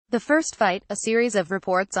The First Fight, a series of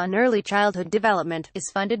reports on early childhood development,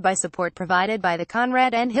 is funded by support provided by the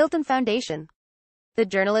Conrad and Hilton Foundation. The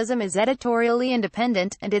journalism is editorially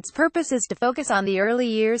independent, and its purpose is to focus on the early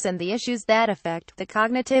years and the issues that affect the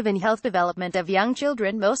cognitive and health development of young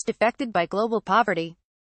children most affected by global poverty.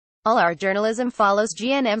 All our journalism follows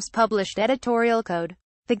GNM's published editorial code.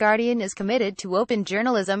 The Guardian is committed to open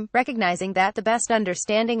journalism, recognizing that the best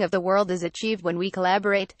understanding of the world is achieved when we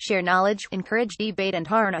collaborate, share knowledge, encourage debate and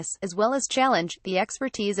harness, as well as challenge, the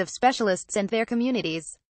expertise of specialists and their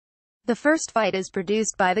communities. The First Fight is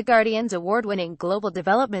produced by The Guardian's award-winning global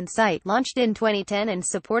development site, launched in 2010 and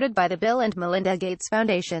supported by the Bill and Melinda Gates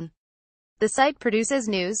Foundation. The site produces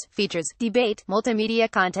news, features, debate, multimedia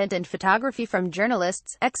content and photography from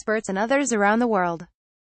journalists, experts and others around the world.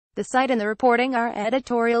 The site and the reporting are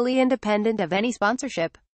editorially independent of any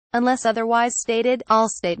sponsorship. Unless otherwise stated, all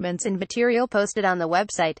statements and material posted on the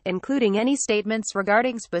website, including any statements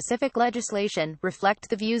regarding specific legislation, reflect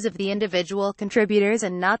the views of the individual contributors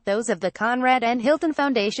and not those of the Conrad and Hilton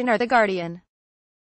Foundation or The Guardian.